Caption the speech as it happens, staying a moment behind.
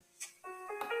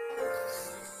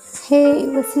Hey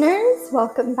listeners,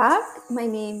 welcome back. My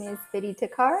name is Vidhi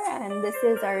and this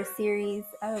is our series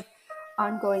of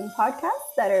ongoing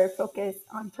podcasts that are focused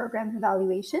on program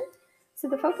evaluation. So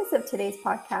the focus of today's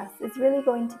podcast is really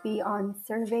going to be on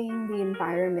surveying the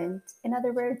environment. In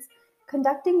other words,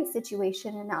 conducting a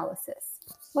situation analysis.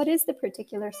 What is the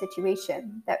particular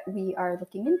situation that we are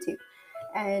looking into?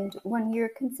 And when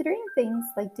you're considering things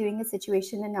like doing a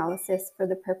situation analysis for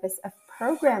the purpose of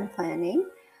program planning,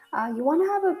 you want to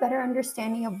have a better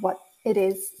understanding of what it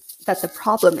is that the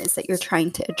problem is that you're trying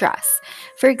to address.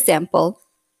 For example,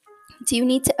 do you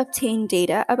need to obtain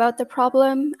data about the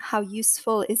problem? How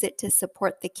useful is it to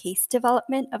support the case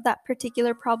development of that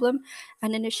particular problem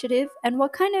and initiative? And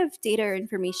what kind of data or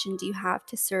information do you have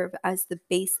to serve as the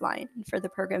baseline for the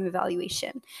program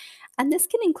evaluation? And this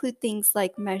can include things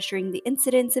like measuring the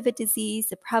incidence of a disease,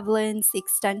 the prevalence, the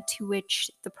extent to which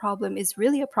the problem is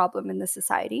really a problem in the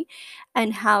society,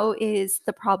 and how is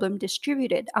the problem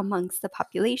distributed amongst the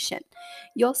population.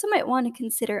 You also might want to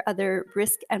consider other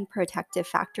risk and protective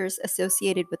factors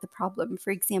associated with the problem.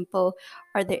 For example,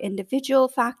 are there individual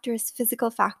factors,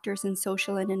 physical factors, and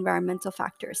social and environmental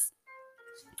factors?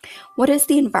 What is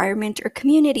the environment or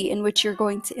community in which you're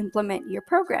going to implement your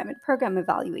program and program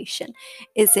evaluation?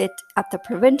 Is it at the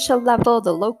provincial level,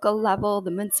 the local level,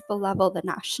 the municipal level, the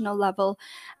national level?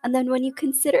 And then when you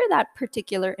consider that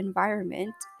particular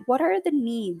environment, what are the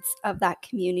needs of that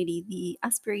community, the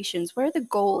aspirations? What are the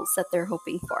goals that they're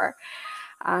hoping for?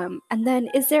 And then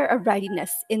is there a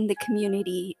readiness in the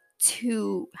community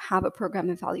to have a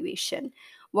program evaluation?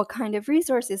 What kind of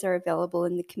resources are available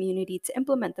in the community to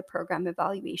implement the program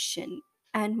evaluation?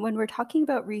 And when we're talking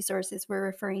about resources, we're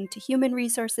referring to human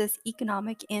resources,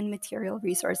 economic and material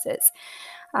resources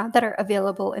that are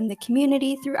available in the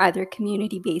community through either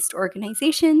community-based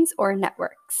organizations or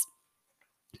networks.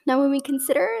 Now, when we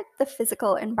consider the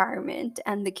physical environment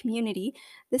and the community,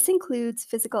 this includes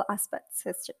physical aspects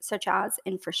such as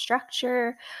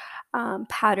infrastructure,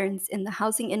 patterns in the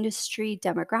housing industry,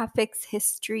 demographics,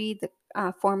 history, the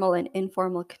formal and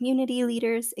informal community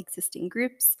leaders, existing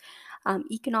groups,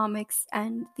 economics,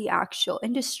 and the actual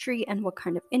industry and what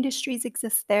kind of industries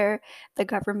exist there, the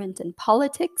government and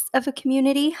politics of a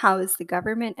community. How is the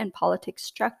government and politics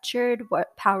structured?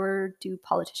 What power do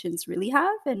politicians really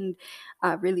have and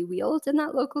really wield in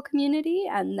that local community?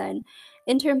 And then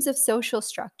in terms of social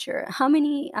structure, how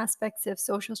many aspects of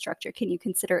social structure can you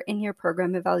consider in your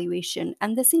program evaluation?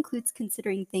 And this includes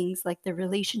considering things like the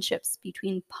relationships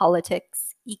between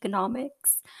politics,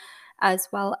 economics, as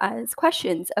well as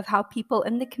questions of how people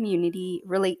in the community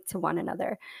relate to one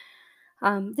another.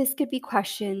 This could be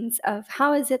questions of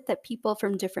how is it that people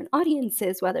from different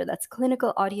audiences, whether that's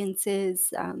clinical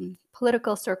audiences,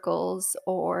 political circles,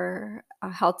 or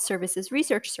health services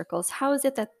research circles, how is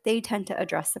it that they tend to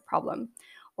address the problem?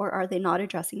 Or are they not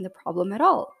addressing the problem at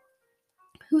all?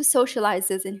 Who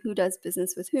socializes and who does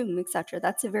business with whom, etc.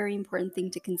 That's a very important thing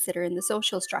to consider in the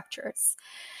social structures.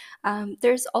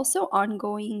 There's also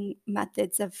ongoing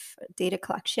methods of data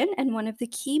collection, and one of the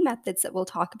key methods that we'll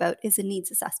talk about is a needs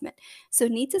assessment. So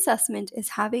needs assessment is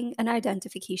having an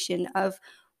identification of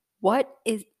what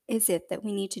is it that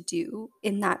we need to do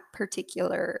in that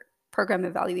particular program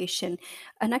evaluation.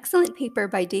 An excellent paper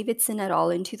by Davidson et al.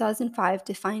 In 2005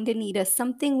 defined a need as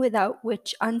something without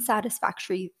which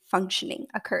unsatisfactory functioning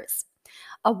occurs.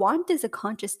 A want is a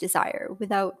conscious desire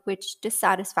without which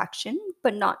dissatisfaction,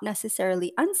 but not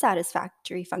necessarily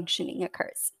unsatisfactory functioning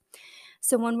occurs.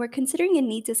 So when we're considering a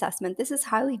needs assessment, this is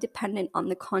highly dependent on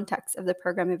the context of the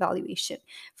program evaluation.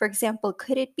 For example,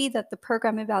 could it be that the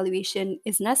program evaluation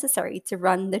is necessary to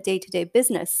run the day-to-day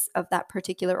business of that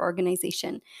particular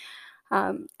organization?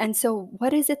 And so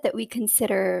what is it that we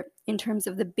consider in terms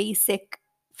of the basic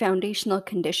foundational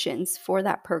conditions for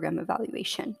that program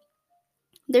evaluation?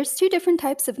 There's two different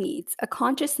types of needs. A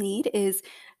conscious need is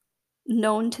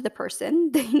known to the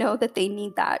person. They know that they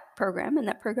need that program and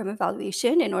that program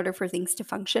evaluation in order for things to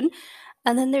function.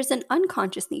 And then there's an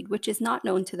unconscious need, which is not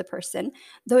known to the person,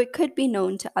 though it could be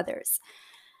known to others.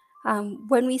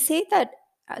 When we say that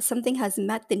something has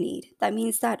met the need, that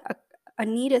means that a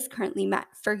need is currently met.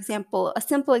 For example, a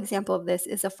simple example of this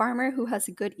is a farmer who has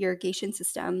a good irrigation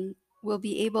system will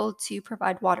be able to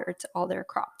provide water to all their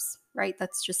crops, right?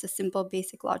 That's just a simple,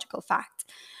 basic, logical fact.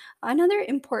 Another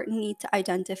important need to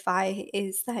identify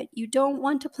is that you don't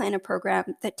want to plan a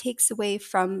program that takes away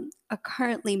from a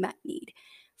currently met need.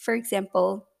 For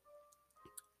example,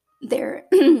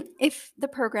 if the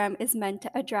program is meant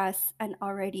to address an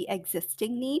already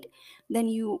existing need, then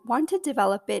you want to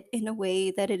develop it in a way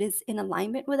that it is in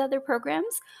alignment with other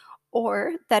programs,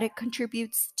 or that it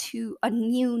contributes to a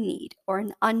new need or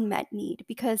an unmet need,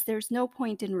 because there's no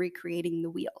point in recreating the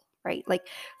wheel, right? Like,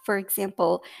 for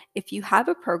example, if you have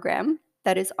a program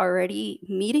that is already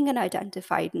meeting an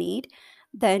identified need,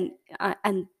 then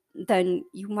and then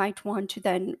you might want to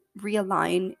then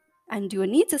realign and do a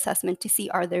needs assessment to see,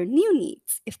 are there new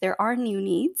needs? If there are new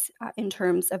needs in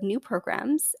terms of new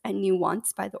programs and new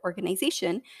wants by the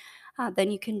organization,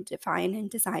 then you can define and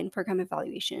design program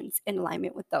evaluations in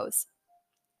alignment with those.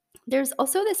 There's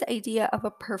also this idea of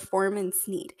a performance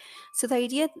need. So the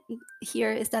idea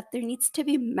here is that there needs to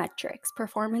be metrics,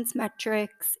 performance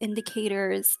metrics,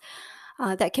 indicators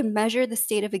that can measure the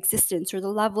state of existence or the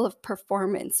level of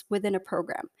performance within a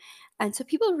program. And so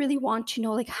people really want to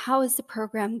know, like, how is the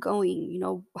program going?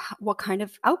 What kind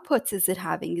of outputs is it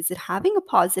having? Is it having a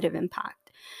positive impact?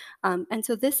 And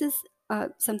so this is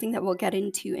something that we'll get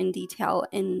into in detail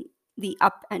in the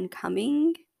up and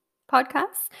coming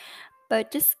podcasts. But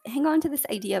just hang on to this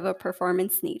idea of a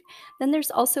performance need. Then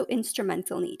there's also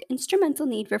instrumental need. Instrumental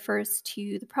need refers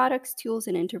to the products, tools,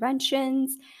 and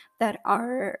interventions that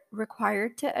are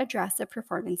required to address a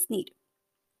performance need.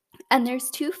 And there's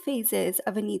two phases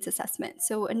of a needs assessment.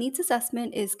 So a needs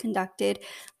assessment is conducted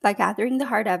by gathering the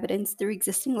hard evidence through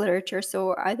existing literature.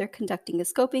 So either conducting a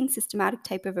scoping, systematic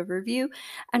type of a review,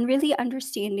 and really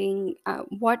understanding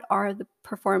what are the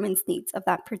performance needs of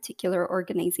that particular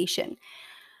organization.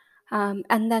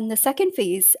 And then the second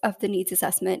phase of the needs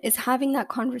assessment is having that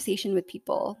conversation with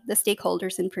people, the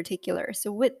stakeholders in particular.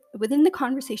 So within the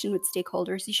conversation with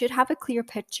stakeholders, you should have a clear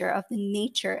picture of the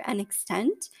nature and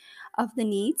extent of the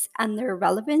needs and their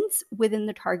relevance within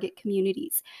the target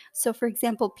communities. So for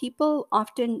example, people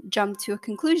often jump to a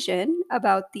conclusion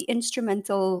about the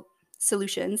instrumental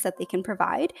solutions that they can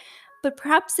provide, but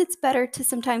perhaps it's better to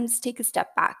sometimes take a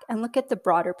step back and look at the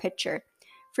broader picture.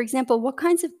 For example, what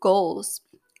kinds of goals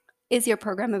is your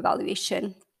program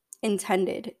evaluation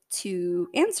intended to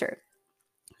answer?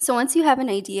 So once you have an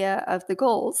idea of the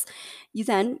goals, you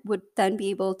then would then be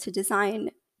able to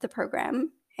design the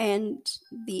program and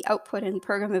the output and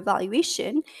program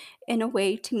evaluation in a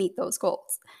way to meet those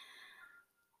goals.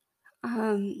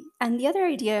 And the other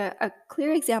idea, a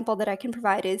clear example that I can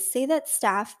provide is, say that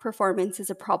staff performance is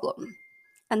a problem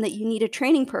and that you need a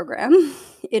training program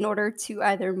in order to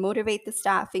either motivate the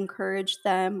staff, encourage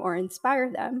them, or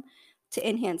inspire them to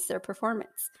enhance their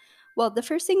performance. Well, the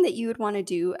first thing that you would want to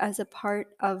do as a part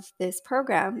of this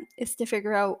program is to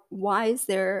figure out, why is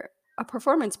there a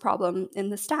performance problem in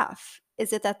the staff?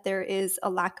 Is it that there is a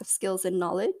lack of skills and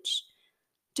knowledge?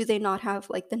 Do they not have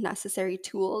like the necessary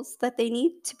tools that they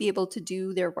need to be able to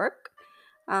do their work?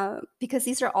 Because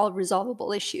these are all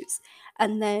resolvable issues.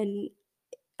 And then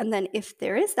if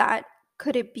there is that,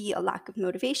 could it be a lack of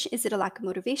motivation? Is it a lack of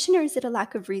motivation, or is it a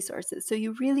lack of resources? So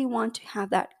you really want to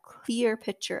have that clear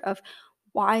picture of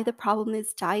why the problem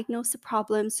is, diagnose the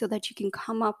problem so that you can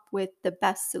come up with the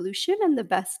best solution and the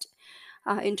best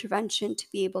intervention to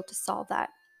be able to solve that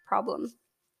problem.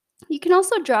 You can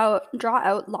also draw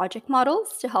out logic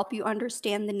models to help you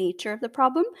understand the nature of the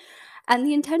problem. And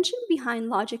the intention behind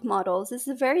logic models is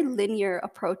a very linear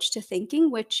approach to thinking,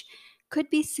 which could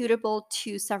be suitable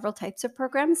to several types of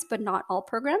programs, but not all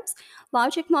programs.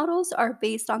 Logic models are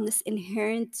based on this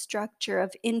inherent structure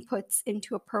of inputs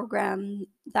into a program,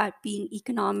 that being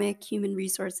economic, human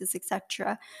resources,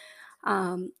 etc.,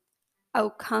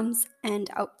 outcomes and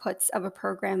outputs of a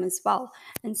program as well.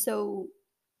 And so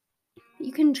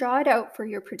you can draw it out for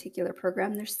your particular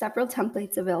program. There's several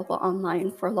templates available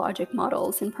online for logic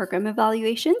models and program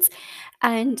evaluations.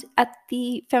 And at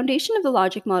the foundation of the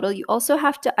logic model, you also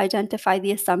have to identify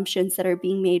the assumptions that are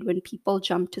being made when people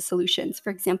jump to solutions. For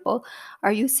example,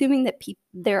 are you assuming that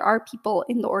there are people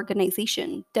in the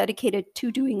organization dedicated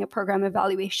to doing a program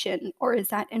evaluation? Or is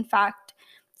that in fact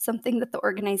something that the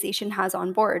organization has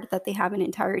on board, that they have an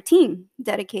entire team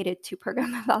dedicated to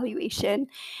program evaluation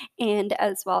and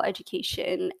as well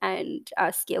education and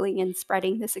scaling and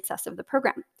spreading the success of the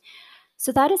program?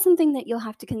 So that is something that you'll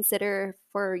have to consider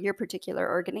for your particular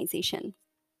organization.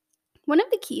 One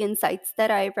of the key insights that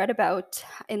I read about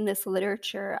in this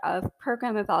literature of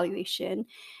program evaluation,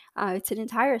 it's an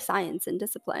entire science and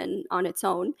discipline on its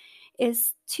own,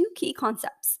 is two key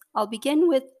concepts. I'll begin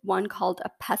with one called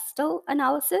a pestle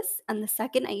analysis, and the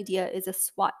second idea is a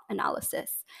SWOT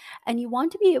analysis. And you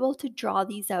want to be able to draw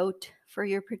these out for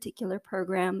your particular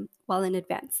program well in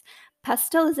advance.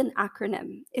 PESTLE is an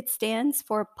acronym. It stands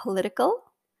for political,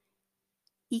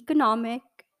 economic,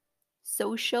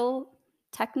 social,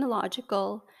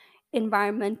 technological,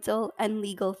 environmental, and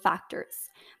legal factors.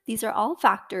 These are all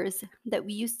factors that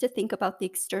we use to think about the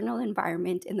external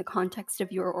environment in the context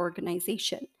of your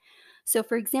organization. So,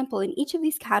 for example, in each of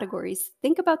these categories,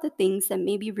 think about the things that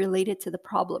may be related to the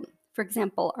problem. For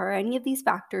example, are any of these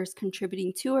factors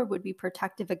contributing to or would be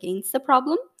protective against the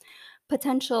problem?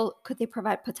 Could they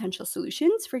provide potential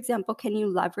solutions? For example, can you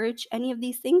leverage any of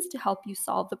these things to help you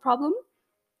solve the problem?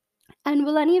 And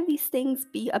will any of these things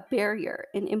be a barrier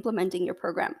in implementing your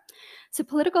program? So,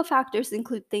 political factors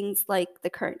include things like the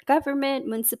current government,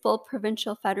 municipal,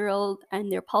 provincial, federal, and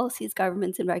their policies,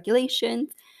 governments, and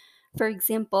regulations. For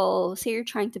example, say you're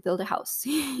trying to build a house,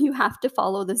 you have to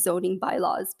follow the zoning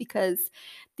bylaws because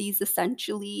these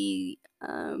essentially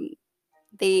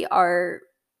they are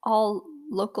all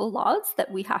local laws that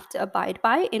we have to abide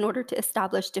by in order to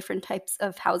establish different types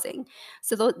of housing.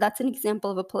 So that's an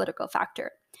example of a political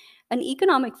factor. An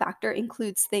economic factor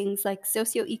includes things like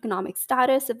socioeconomic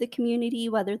status of the community,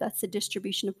 whether that's the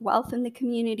distribution of wealth in the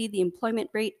community, the employment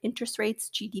rate, interest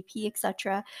rates, GDP,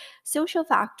 etc. Social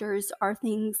factors are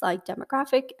things like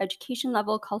demographic, education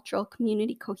level, cultural,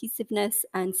 community cohesiveness,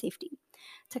 and safety.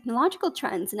 Technological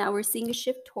trends, now we're seeing a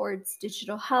shift towards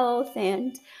digital health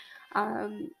and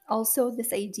also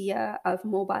this idea of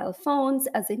mobile phones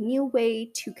as a new way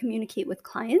to communicate with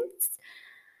clients.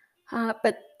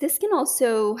 But this can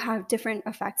also have different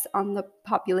effects on the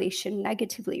population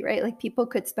negatively, right? Like people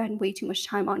could spend way too much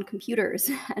time on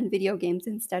computers and video games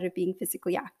instead of being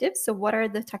physically active. So, what are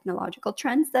the technological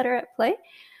trends that are at play?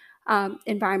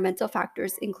 Environmental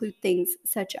factors include things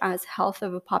such as health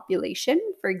of a population,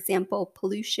 for example,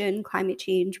 pollution, climate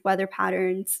change, weather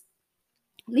patterns.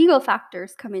 Legal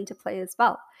factors come into play as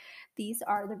well. These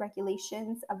are the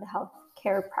regulations of the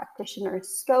healthcare practitioner's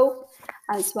scope,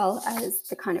 as well as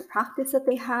the kind of practice that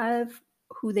they have,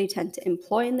 who they tend to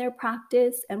employ in their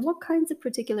practice, and what kinds of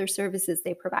particular services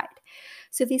they provide.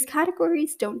 So these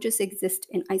categories don't just exist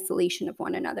in isolation of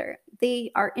one another.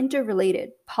 They are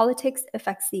interrelated. Politics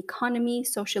affects the economy,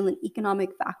 social and economic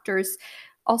factors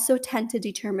also tend to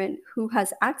determine who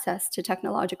has access to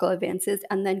technological advances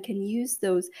and then can use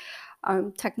those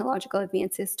technological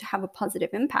advances to have a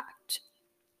positive impact.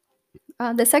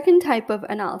 The second type of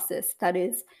analysis that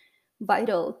is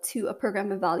vital to a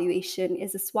program evaluation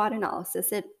is a SWOT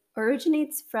analysis. It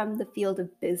originates from the field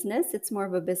of business, it's more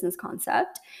of a business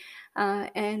concept.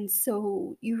 And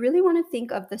so you really want to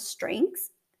think of the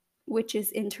strengths, which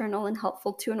is internal and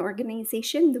helpful to an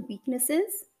organization, the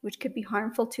weaknesses, which could be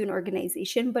harmful to an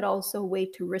organization, but also a way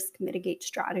to risk mitigate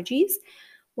strategies.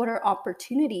 What are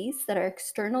opportunities that are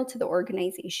external to the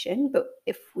organization, but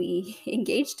if we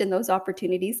engaged in those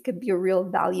opportunities, could be a real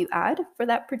value add for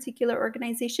that particular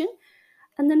organization?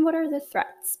 And then what are the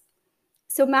threats?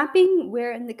 So mapping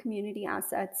where in the community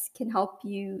assets can help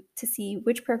you to see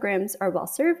which programs are well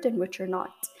served and which are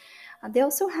not. They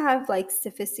also have like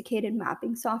sophisticated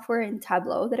mapping software in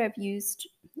Tableau that I've used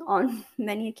on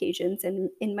many occasions and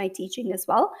in my teaching as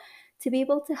well, to be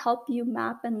able to help you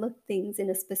map and look things in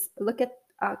a look at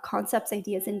concepts,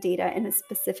 ideas, and data in a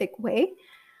specific way,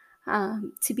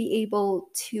 to be able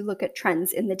to look at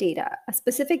trends in the data. A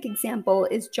specific example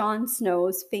is John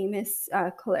Snow's famous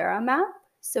cholera map.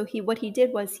 So what he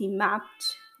did was he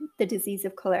mapped the disease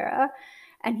of cholera,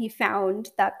 and he found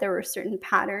that there were certain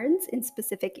patterns in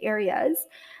specific areas.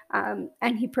 And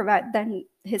then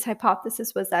his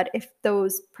hypothesis was that if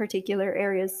those particular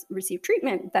areas receive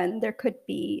treatment, then there could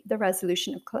be the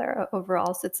resolution of cholera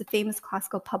overall. So it's a famous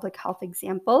classical public health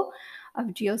example of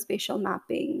geospatial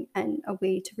mapping and a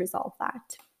way to resolve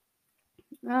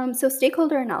that. So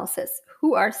stakeholder analysis.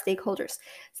 Who are stakeholders?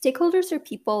 Stakeholders are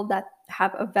people that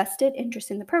have a vested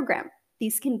interest in the program.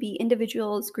 These can be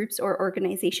individuals, groups, or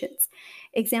organizations.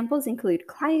 Examples include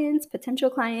clients,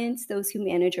 potential clients, those who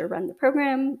manage or run the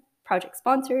program, project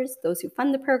sponsors, those who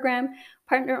fund the program,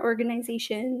 partner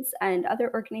organizations, and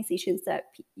other organizations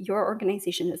that your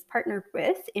organization has partnered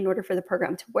with in order for the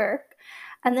program to work.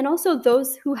 And then also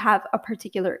those who have a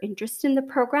particular interest in the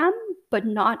program, but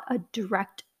not a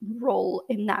direct role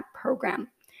in that program.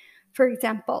 For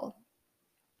example,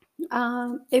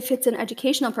 if it's an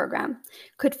educational program,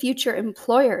 could future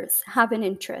employers have an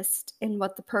interest in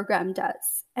what the program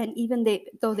does? And even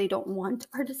though they don't want to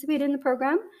participate in the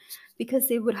program, because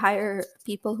they would hire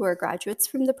people who are graduates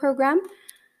from the program,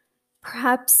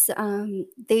 perhaps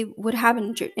they would have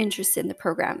an interest in the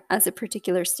program as a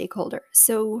particular stakeholder.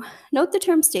 So note the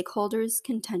term stakeholder is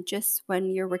contentious when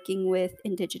you're working with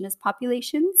Indigenous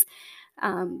populations.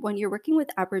 When you're working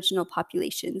with Aboriginal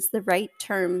populations, the right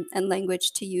term and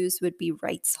language to use would be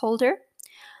rights holder,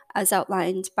 as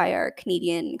outlined by our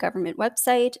Canadian government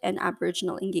website and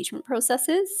Aboriginal engagement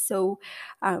processes. So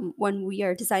when we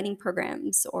are designing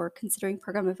programs or considering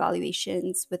program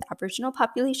evaluations with Aboriginal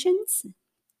populations,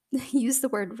 use the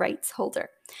word rights holder.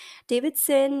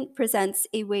 Davidson presents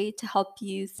a way to help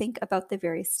you think about the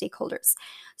various stakeholders.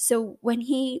 So when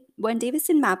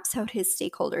Davidson maps out his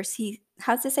stakeholders, he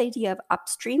has this idea of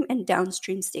upstream and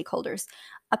downstream stakeholders.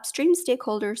 Upstream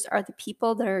stakeholders are the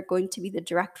people that are going to be the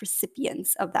direct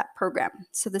recipients of that program.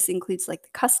 So this includes like the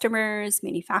customers,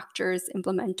 manufacturers,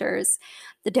 implementers.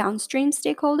 The downstream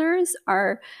stakeholders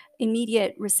are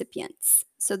immediate recipients.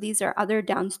 So these are other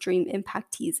downstream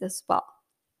impactees as well.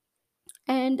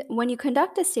 And when you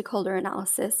conduct a stakeholder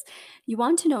analysis, you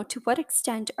want to know to what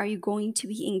extent are you going to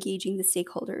be engaging the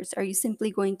stakeholders? Are you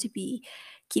simply going to be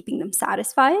keeping them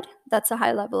satisfied? That's a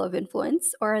high level of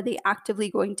influence. Or are they actively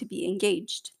going to be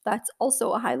engaged? That's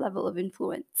also a high level of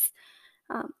influence.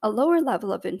 A lower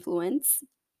level of influence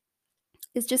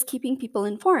is just keeping people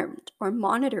informed or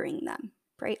monitoring them,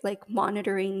 right? Like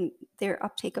monitoring their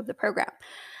uptake of the program.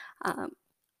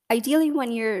 Ideally,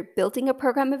 when you're building a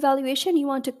program evaluation, you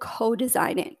want to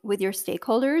co-design it with your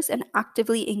stakeholders and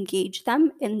actively engage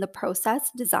them in the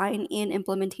process, design, and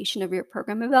implementation of your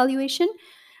program evaluation,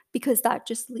 because that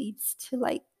just leads to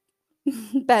like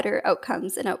better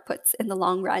outcomes and outputs in the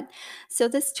long run. So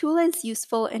this tool is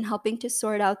useful in helping to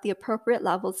sort out the appropriate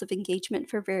levels of engagement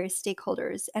for various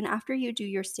stakeholders. And after you do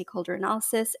your stakeholder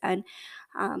analysis, and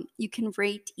you can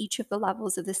rate each of the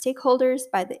levels of the stakeholders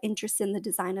by the interest in the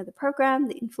design of the program,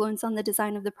 the influence on the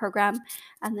design of the program,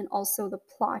 and then also the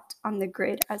plot on the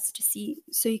grid as to see,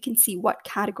 so you can see what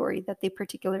category that they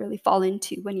particularly fall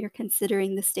into when you're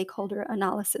considering the stakeholder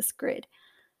analysis grid.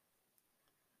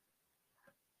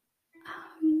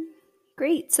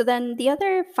 Great. So then the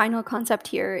other final concept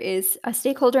here is a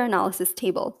stakeholder analysis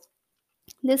table.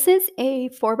 This is a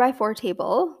 4x4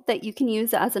 table that you can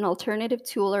use as an alternative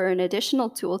tool or an additional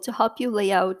tool to help you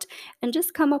lay out and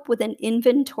just come up with an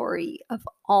inventory of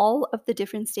all of the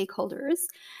different stakeholders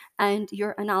and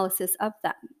your analysis of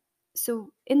them.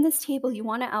 So in this table, you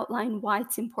want to outline why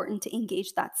it's important to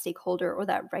engage that stakeholder or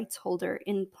that rights holder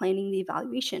in planning the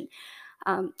evaluation.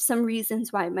 Some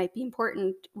reasons why it might be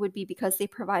important would be because they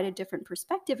provide a different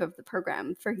perspective of the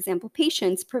program. For example,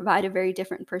 patients provide a very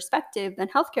different perspective than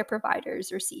healthcare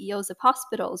providers or CEOs of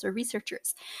hospitals or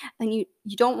researchers. And you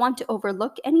don't want to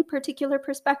overlook any particular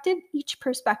perspective. Each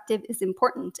perspective is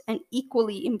important and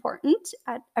equally important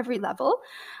at every level.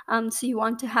 So you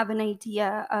want to have an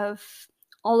idea of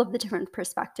all of the different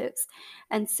perspectives.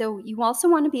 And so you also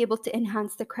want to be able to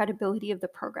enhance the credibility of the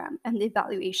program and the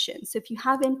evaluation. So if you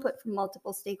have input from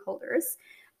multiple stakeholders,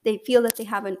 they feel that they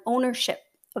have an ownership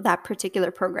of that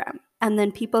particular program. And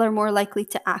then people are more likely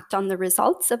to act on the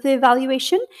results of the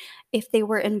evaluation if they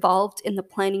were involved in the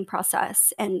planning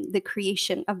process and the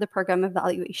creation of the program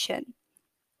evaluation.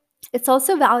 It's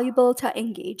also valuable to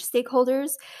engage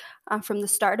stakeholders from the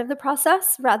start of the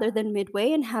process rather than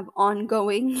midway and have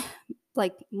ongoing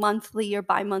like monthly or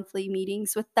bi-monthly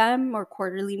meetings with them or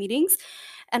quarterly meetings.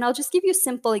 And I'll just give you a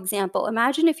simple example.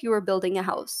 Imagine if you were building a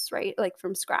house, right? Like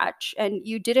from scratch, and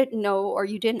you didn't know or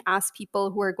you didn't ask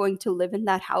people who are going to live in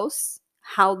that house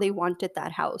how they wanted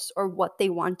that house or what they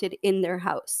wanted in their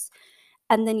house.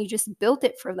 And then you just built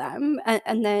it for them,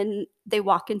 and then they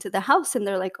walk into the house and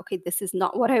they're like, okay, this is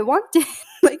not what I wanted.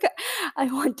 Like I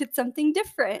wanted something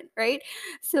different, right?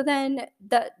 So then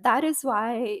that is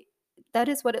why, that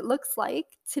is what it looks like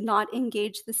to not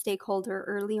engage the stakeholder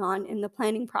early on in the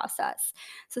planning process.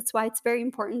 So it's why it's very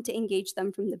important to engage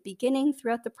them from the beginning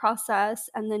throughout the process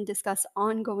and then discuss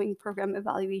ongoing program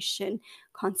evaluation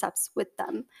concepts with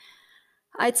them.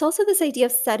 It's also this idea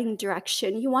of setting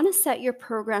direction. You want to set your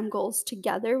program goals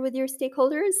together with your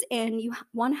stakeholders, and you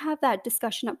want to have that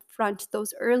discussion up front,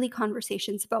 those early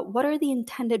conversations about what are the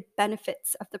intended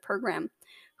benefits of the program,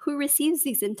 who receives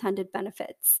these intended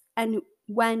benefits, and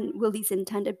when will these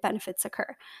intended benefits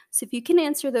occur. So if you can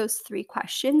answer those three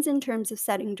questions in terms of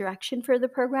setting direction for the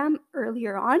program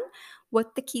earlier on,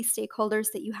 what the key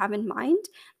stakeholders that you have in mind,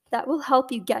 that will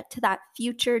help you get to that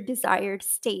future desired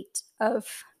state of,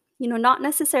 not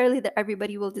necessarily that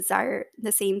everybody will desire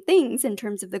the same things in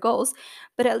terms of the goals,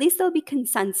 but at least there'll be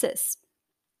consensus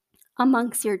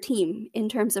amongst your team in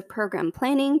terms of program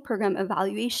planning, program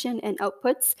evaluation, and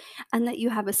outputs, and that you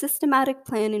have a systematic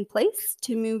plan in place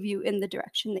to move you in the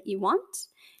direction that you want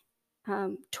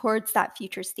towards that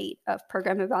future state of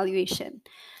program evaluation.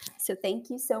 So thank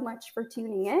you so much for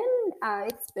tuning in.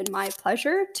 It's been my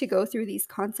pleasure to go through these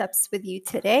concepts with you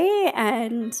today.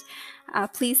 And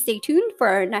please stay tuned for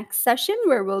our next session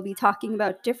where we'll be talking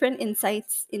about different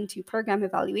insights into program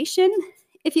evaluation.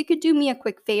 If you could do me a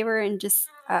quick favor and just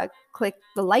click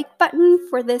the like button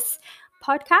for this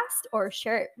podcast or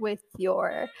share it with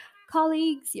your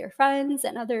colleagues, your friends,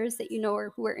 and others that you know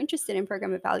or who are interested in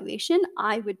program evaluation,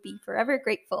 I would be forever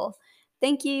grateful.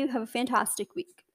 Thank you. Have a fantastic week.